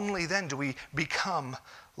 Only then do we become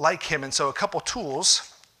like him. And so a couple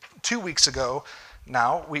tools, 2 weeks ago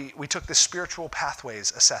now, we took this spiritual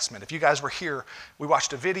pathways assessment. If you guys were here, we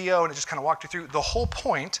watched a video and it just kind of walked you through. The whole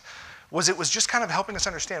point was it was just kind of helping us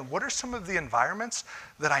understand what are some of the environments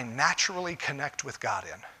that I naturally connect with God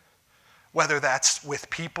in. Whether that's with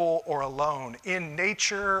people or alone, in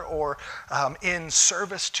nature or in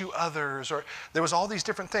service to others. Or there was all these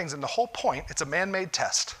different things. And the whole point, it's a man-made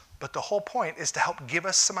test, but the whole point is to help give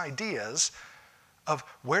us some ideas of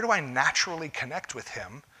where do I naturally connect with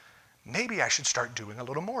him. Maybe I should start doing a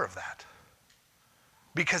little more of that.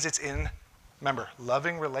 Because it's in, remember,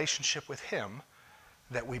 loving relationship with him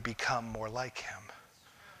that we become more like him.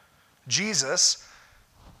 Jesus,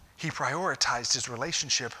 he prioritized his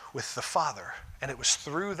relationship with the Father, and it was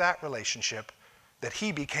through that relationship that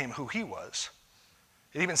he became who he was.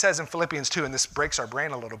 It even says in Philippians 2, and this breaks our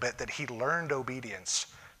brain a little bit, that he learned obedience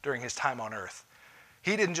during his time on earth.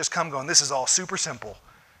 He didn't just come going, this is all super simple.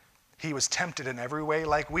 He was tempted in every way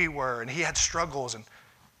like we were, and he had struggles,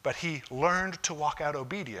 but he learned to walk out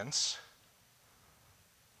obedience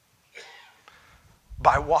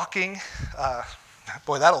by walking,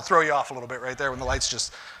 boy, that'll throw you off a little bit right there when the lights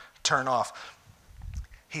just turn off.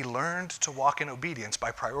 He learned to walk in obedience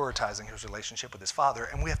by prioritizing his relationship with his Father,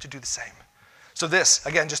 and we have to do the same. So this,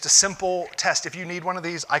 again, just a simple test. If you need one of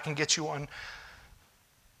these, I can get you one.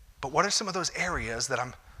 But what are some of those areas that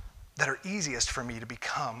are easiest for me to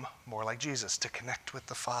become more like Jesus, to connect with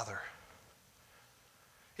the Father?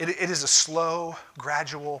 It is a slow,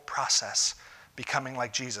 gradual process, becoming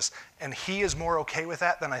like Jesus. And he is more okay with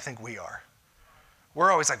that than I think we are. We're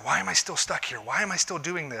always like, why am I still stuck here? Why am I still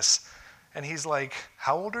doing this? And he's like,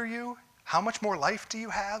 how old are you? How much more life do you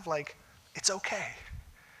have? Like, it's okay.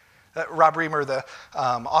 Rob Reimer, the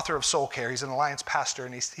author of Soul Care, he's an Alliance pastor,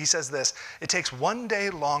 and he says this: it takes one day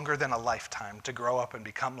longer than a lifetime to grow up and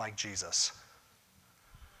become like Jesus.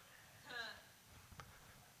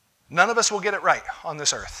 None of us will get it right on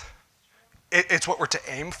this earth. It's what we're to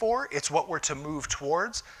aim for. It's what we're to move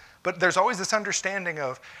towards. But there's always this understanding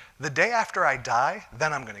of the day after I die,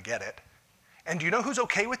 then I'm going to get it. And do you know who's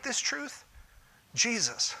okay with this truth?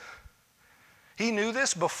 Jesus. He knew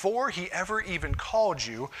this before he ever even called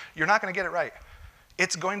you. You're not going to get it right.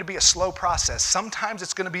 It's going to be a slow process. Sometimes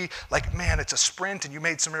it's going to be like, man, it's a sprint and you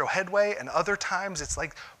made some real headway. And other times it's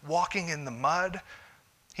like walking in the mud.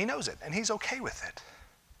 He knows it and he's okay with it.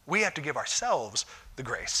 We have to give ourselves the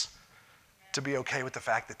grace to be okay with the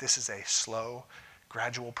fact that this is a slow,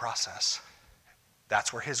 gradual process.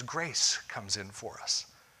 That's where his grace comes in for us.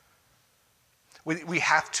 We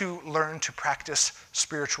have to learn to practice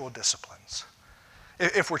spiritual disciplines.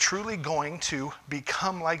 If we're truly going to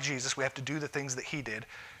become like Jesus, we have to do the things that he did.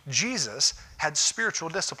 Jesus had spiritual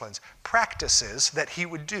disciplines, practices that he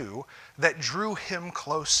would do that drew him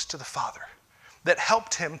close to the Father, that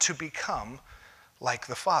helped him to become like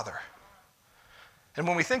the Father. And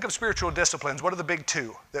when we think of spiritual disciplines, what are the big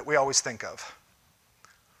two that we always think of?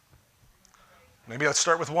 Maybe let's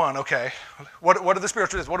start with one, okay. What are the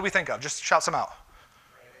spiritual disciplines? What do we think of? Just shout some out.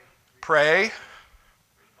 Pray.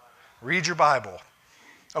 Read your Bible.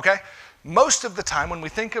 Okay? Most of the time when we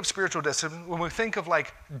think of spiritual discipline, when we think of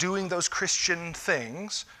like doing those Christian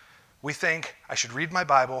things, we think, I should read my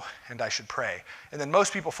Bible and I should pray. And then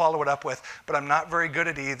most people follow it up with, but I'm not very good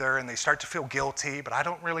at either, and they start to feel guilty, but I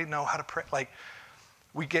don't really know how to pray. Like,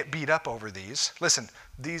 we get beat up over these. Listen,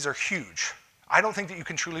 these are huge. I don't think that you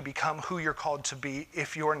can truly become who you're called to be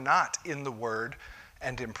if you're not in the Word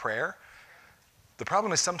and in prayer. The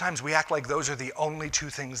problem is sometimes we act like those are the only two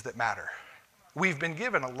things that matter. We've been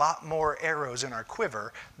given a lot more arrows in our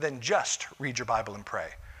quiver than just read your Bible and pray.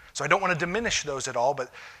 So I don't want to diminish those at all,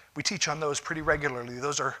 but we teach on those pretty regularly.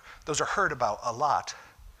 Those are heard about a lot.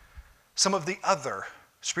 Some of the other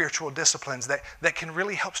spiritual disciplines that can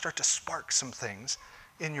really help start to spark some things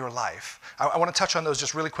in your life. I want to touch on those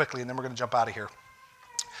just really quickly, and then we're going to jump out of here.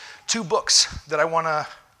 2 books that I want to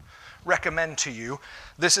recommend to you.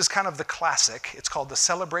 This is kind of the classic. It's called The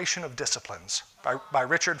Celebration of Disciplines by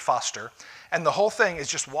Richard Foster. And the whole thing is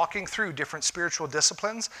just walking through different spiritual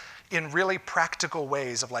disciplines in really practical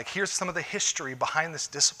ways of like, here's some of the history behind this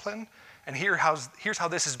discipline, and here's how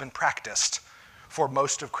this has been practiced for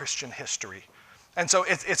most of Christian history. And so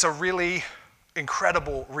it's a really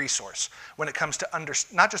incredible resource when it comes to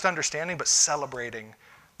not just understanding, but celebrating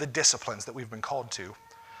the disciplines that we've been called to.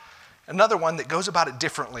 Another one that goes about it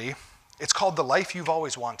differently, it's called The Life You've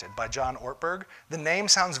Always Wanted by John Ortberg. The name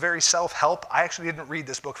sounds very self-help. I actually didn't read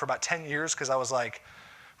this book for about 10 years because I was like,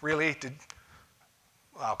 really?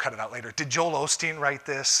 I'll cut it out later. Did Joel Osteen write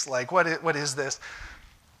this? Like, what is this?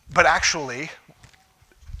 But actually,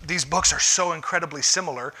 these books are so incredibly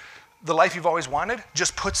similar. The Life You've Always Wanted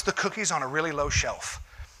just puts the cookies on a really low shelf.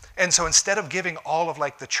 And so instead of giving all of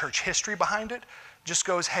like the church history behind it, just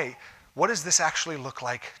goes, hey, what does this actually look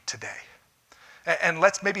like today? And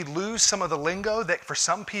let's maybe lose some of the lingo that for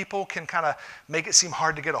some people can kind of make it seem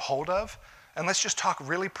hard to get a hold of. And let's just talk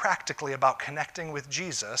really practically about connecting with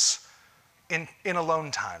Jesus in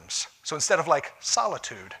alone times. So instead of like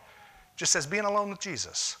solitude, just says being alone with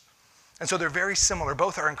Jesus. And so they're very similar.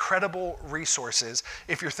 Both are incredible resources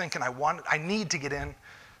if you're thinking, I need to get in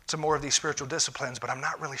to more of these spiritual disciplines, but I'm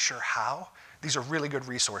not really sure how. These are really good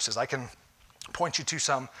resources. I can point you to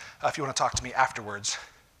some if you want to talk to me afterwards.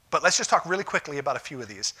 But let's just talk really quickly about a few of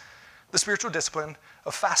these. The spiritual discipline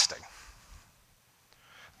of fasting.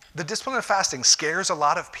 The discipline of fasting scares a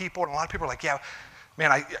lot of people, and a lot of people are like, yeah,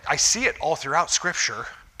 man, I see it all throughout Scripture,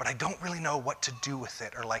 but I don't really know what to do with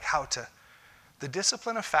it or like how to. The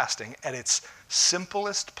discipline of fasting at its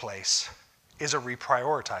simplest place is a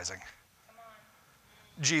reprioritizing.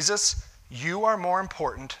 Jesus, you are more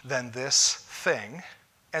important than this thing,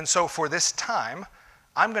 and so for this time,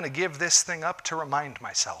 I'm going to give this thing up to remind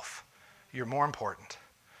myself you're more important.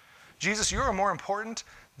 Jesus, you are more important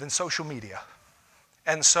than social media.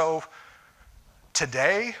 And so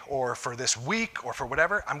today or for this week or for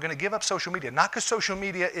whatever, I'm going to give up social media. Not because social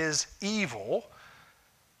media is evil,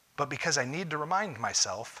 but because I need to remind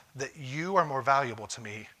myself that you are more valuable to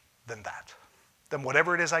me than that, than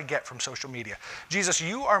whatever it is I get from social media. Jesus,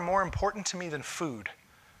 you are more important to me than food.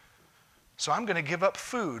 So I'm going to give up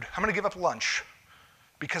food. I'm going to give up lunch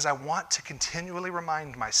because I want to continually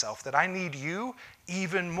remind myself that I need you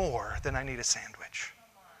even more than I need a sandwich.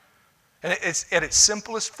 And it's at its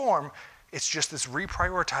simplest form, it's just this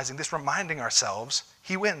reprioritizing, this reminding ourselves,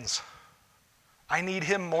 he wins. I need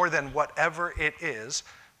him more than whatever it is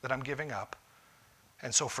that I'm giving up.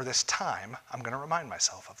 And so for this time, I'm going to remind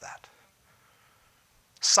myself of that.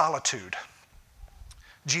 Solitude.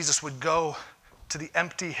 Jesus would go to the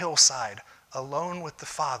empty hillside alone with the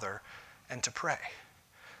Father and to pray.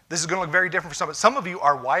 This is going to look very different for some. Some of you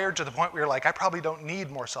are wired to the point where you're like, I probably don't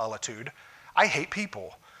need more solitude. I hate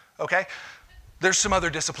people, okay? There's some other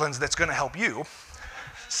disciplines that's going to help you.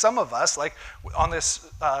 Some of us, like on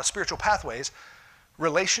this spiritual pathways,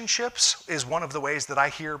 relationships is one of the ways that I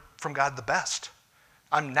hear from God the best.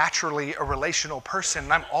 I'm naturally a relational person,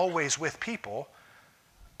 and I'm always with people.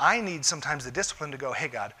 I need sometimes the discipline to go, hey,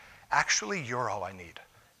 God, actually, you're all I need.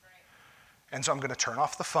 And so I'm going to turn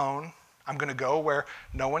off the phone. I'm going to go where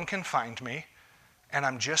no one can find me, and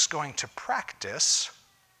I'm just going to practice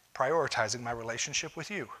prioritizing my relationship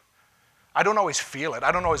with you. I don't always feel it.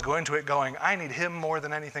 I don't always go into it going, I need him more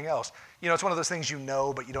than anything else. You know, it's one of those things you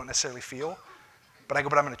know, but you don't necessarily feel. But I go,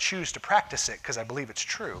 but I'm going to choose to practice it because I believe it's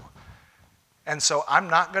true. And so I'm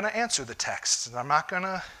not going to answer the texts, and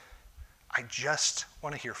I just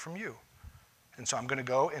want to hear from you. And so I'm going to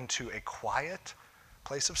go into a quiet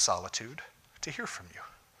place of solitude to hear from you.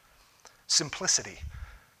 Simplicity.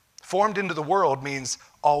 Formed into the world means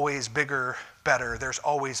always bigger, better. There's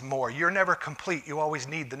always more. You're never complete. You always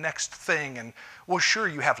need the next thing. And well, sure,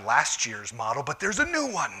 you have last year's model, but there's a new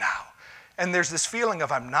one now. And there's this feeling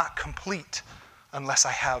of I'm not complete unless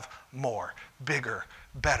I have more, bigger,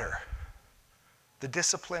 better. The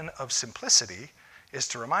discipline of simplicity is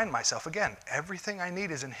to remind myself, again, everything I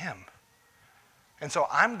need is in him. And so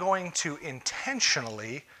I'm going to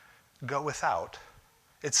intentionally go without.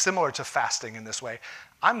 It's similar to fasting in this way.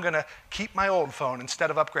 I'm going to keep my old phone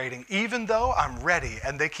instead of upgrading, even though I'm ready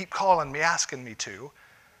and they keep calling me, asking me to.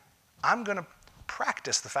 I'm going to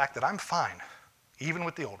practice the fact that I'm fine, even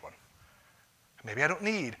with the old one. Maybe I don't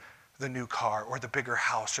need the new car or the bigger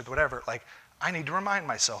house or whatever. Like, I need to remind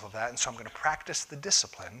myself of that, and so I'm going to practice the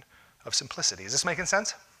discipline of simplicity. Is this making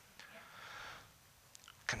sense?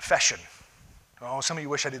 Confession. Oh, some of you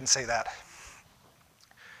wish I didn't say that.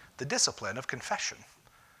 The discipline of confession.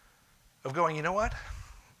 Of going, you know what?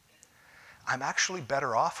 I'm actually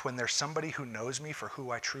better off when there's somebody who knows me for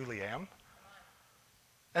who I truly am.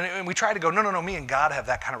 And we try to go, no, me and God have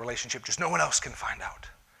that kind of relationship, just no one else can find out.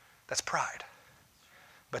 That's pride.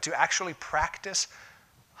 But to actually practice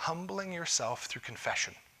humbling yourself through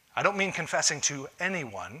confession. I don't mean confessing to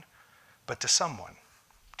anyone, but to someone,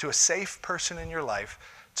 to a safe person in your life,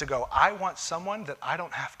 to go, I want someone that I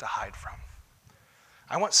don't have to hide from.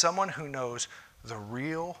 I want someone who knows the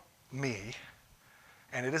real me,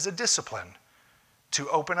 and it is a discipline to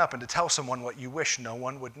open up and to tell someone what you wish no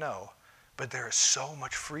one would know. But there is so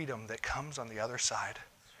much freedom that comes on the other side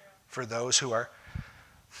for those who are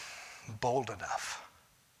bold enough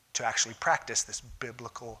to actually practice this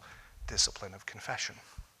biblical discipline of confession.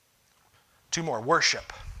 2 more,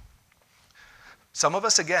 worship. Some of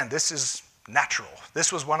us, again, this is natural.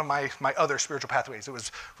 This was one of my other spiritual pathways. It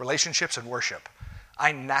was relationships and worship.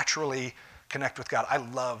 I naturally connect with God. I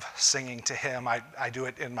love singing to him. I do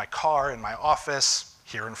it in my car, in my office,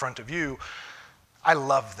 here in front of you. I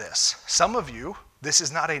love this. Some of you, this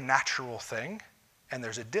is not a natural thing, and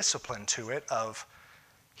there's a discipline to it of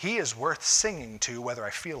he is worth singing to whether I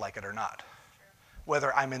feel like it or not.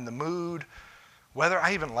 Whether I'm in the mood, whether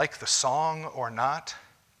I even like the song or not,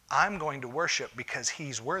 I'm going to worship because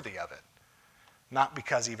he's worthy of it, not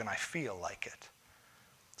because even I feel like it.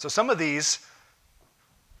 So some of these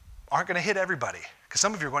aren't going to hit everybody, because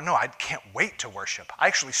some of you are going, no, I can't wait to worship. I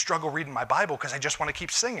actually struggle reading my Bible because I just want to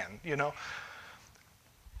keep singing, you know.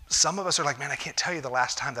 Some of us are like, man, I can't tell you the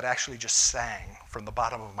last time that I actually just sang from the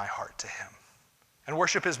bottom of my heart to him. And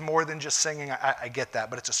worship is more than just singing. I get that,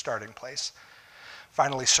 but it's a starting place.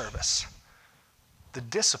 Finally, service. The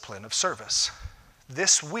discipline of service.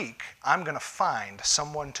 This week, I'm going to find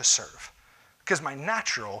someone to serve. Because my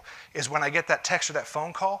natural is when I get that text or that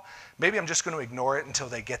phone call, maybe I'm just going to ignore it until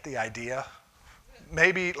they get the idea.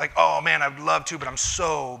 Maybe like, oh man, I'd love to, but I'm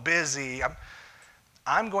so busy.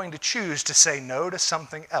 I'm going to choose to say no to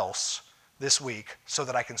something else this week so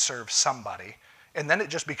that I can serve somebody. And then it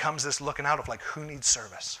just becomes this looking out of like, who needs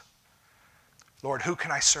service? Lord, who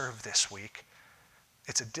can I serve this week?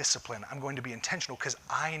 It's a discipline. I'm going to be intentional because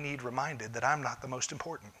I need reminded that I'm not the most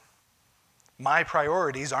important. My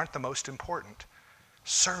priorities aren't the most important.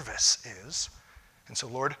 Service is. And so,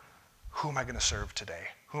 Lord, who am I going to serve today?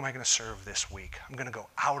 Who am I going to serve this week? I'm going to go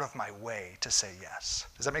out of my way to say yes.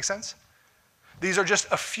 Does that make sense? These are just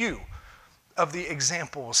a few of the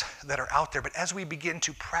examples that are out there. But as we begin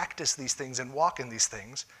to practice these things and walk in these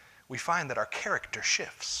things, we find that our character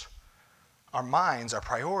shifts. Our minds, our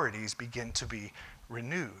priorities begin to be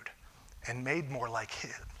renewed and made more like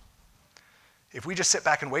his. If we just sit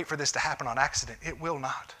back and wait for this to happen on accident, it will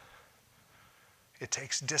not. It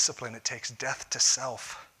takes discipline. It takes death to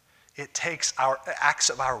self. It takes our acts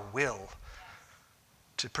of our will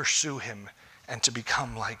to pursue him and to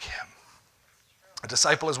become like him. A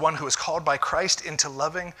disciple is one who is called by Christ into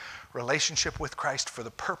loving relationship with Christ for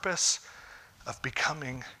the purpose of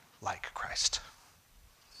becoming like Christ.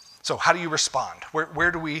 So how do you respond?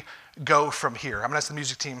 Where do we go from here? I'm going to ask the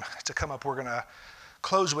music team to come up. We're going to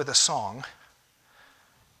close with a song.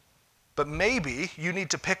 But maybe you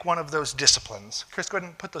need to pick one of those disciplines. Chris, go ahead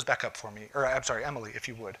and put those back up for me. Or I'm sorry, Emily, if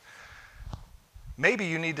you would. Maybe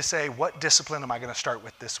you need to say, what discipline am I going to start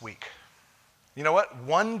with this week? You know what?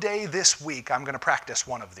 One day this week, I'm going to practice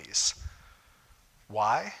one of these.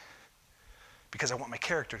 Why? Because I want my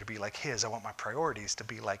character to be like his. I want my priorities to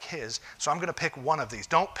be like his. So I'm going to pick one of these.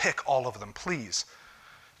 Don't pick all of them, please.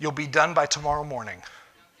 You'll be done by tomorrow morning.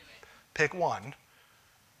 Pick one.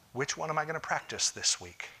 Which one am I going to practice this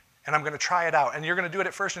week? And I'm going to try it out. And you're going to do it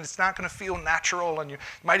at first, and it's not going to feel natural, and you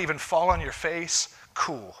might even fall on your face.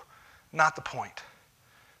 Cool. Not the point.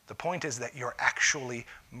 The point is that you're actually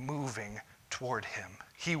moving toward him.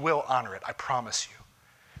 He will honor it, I promise you.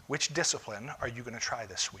 Which discipline are you going to try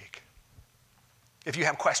this week? If you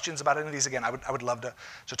have questions about any of these, again, I would love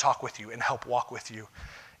to talk with you and help walk with you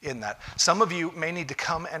in that. Some of you may need to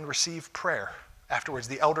come and receive prayer afterwards.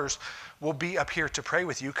 The elders will be up here to pray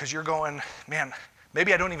with you because you're going, man,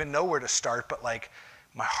 maybe I don't even know where to start, but like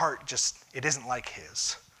my heart just, it isn't like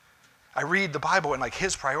his. I read the Bible and like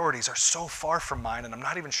his priorities are so far from mine and I'm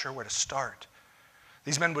not even sure where to start.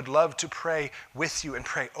 These men would love to pray with you and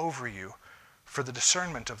pray over you for the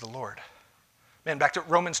discernment of the Lord. Man, back to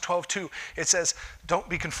Romans 12:2, it says, don't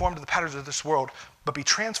be conformed to the patterns of this world, but be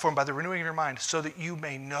transformed by the renewing of your mind so that you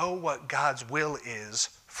may know what God's will is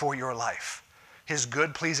for your life, his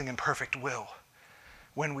good, pleasing, and perfect will.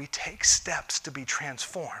 When we take steps to be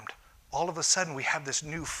transformed, all of a sudden we have this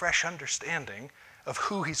new, fresh understanding of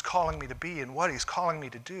who he's calling me to be and what he's calling me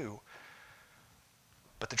to do.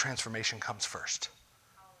 But the transformation comes first.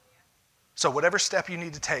 So whatever step you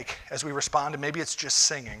need to take as we respond, and maybe it's just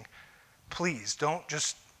singing, please don't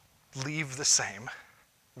just leave the same.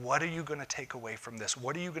 What are you going to take away from this?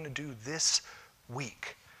 What are you going to do this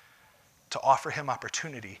week to offer him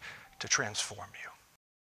opportunity to transform you?